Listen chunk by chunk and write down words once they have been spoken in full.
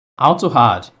How to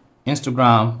add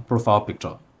Instagram profile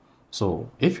picture.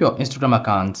 So if your Instagram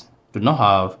account do not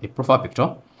have a profile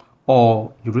picture,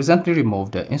 or you recently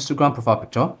removed the Instagram profile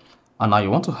picture and now you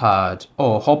want to add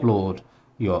or upload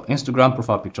your Instagram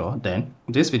profile picture, then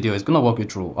this video is going to walk you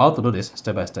through how to do this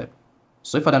step by step.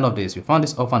 So if at the end of this you found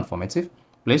this helpful and informative,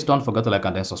 please don't forget to like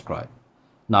and then subscribe.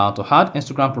 Now to add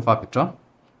Instagram profile picture,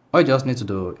 all you just need to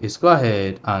do is go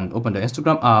ahead and open the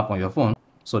Instagram app on your phone.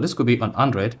 So this could be on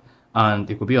Android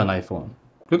and it could be on iPhone.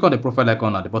 Click on the profile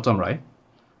icon at the bottom right.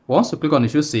 Once you click on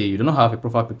it, you'll see you do not have a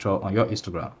profile picture on your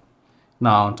Instagram.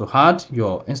 Now to add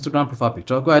your Instagram profile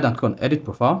picture, go ahead and click on edit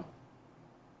profile.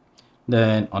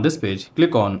 Then on this page,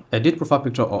 click on edit profile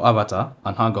picture or avatar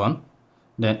and hang on.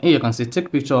 Then here you can see take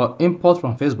picture, import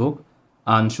from Facebook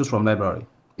and choose from library.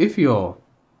 If your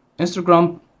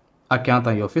Instagram account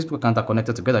and your Facebook account are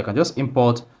connected together, you can just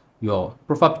import your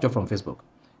profile picture from Facebook.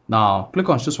 Now click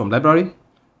on choose from library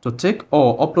to take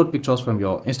or upload pictures from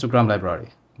your Instagram library.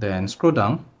 Then scroll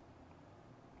down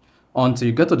until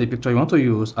you get to the picture you want to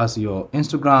use as your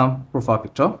Instagram profile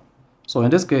picture. So in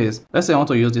this case, let's say I want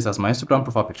to use this as my Instagram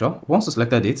profile picture. Once you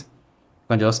selected it, you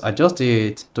can just adjust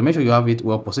it to make sure you have it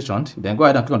well positioned. Then go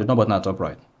ahead and click on the down button at the top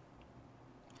right.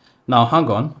 Now hang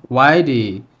on while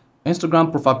the Instagram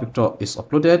profile picture is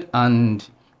uploaded, and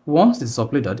once it is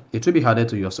uploaded, it will be added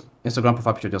to your Instagram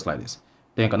profile picture just like this.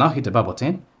 Then you can now hit the back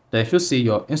button. Then you should see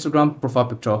your Instagram profile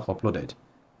picture uploaded.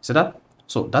 See that?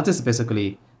 So that is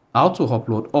basically how to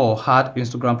upload or add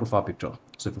Instagram profile picture.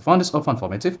 So if you found this helpful and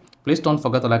informative, please don't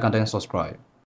forget to like and then subscribe.